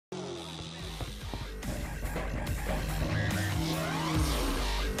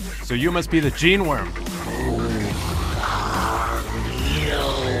So you must be the gene worm.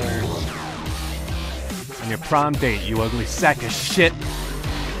 On your prom date, you ugly sack of shit.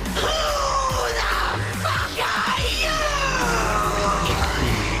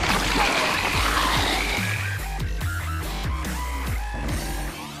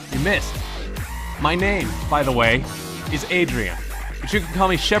 You missed. My name, by the way, is Adrian. But you can call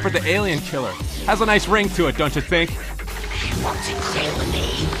me Shephard the Alien Killer. Has a nice ring to it, don't you think? You want to kill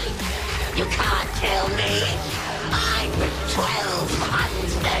me? You can't kill me. I'm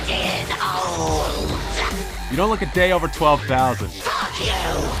 1,200 years old. You don't look a day over 12,000. Fuck you.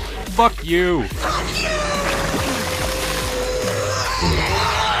 Fuck you. Fuck you.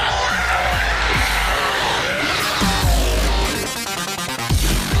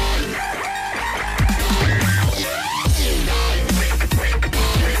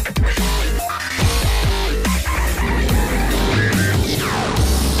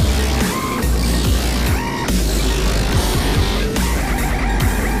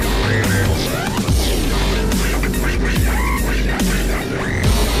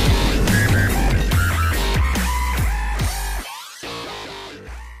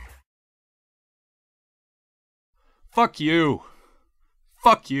 Fuck you.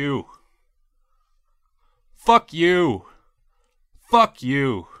 Fuck you. Fuck you. Fuck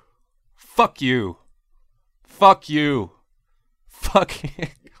you. Fuck you. Fuck you. Fuck you.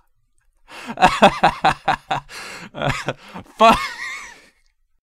 Fuck.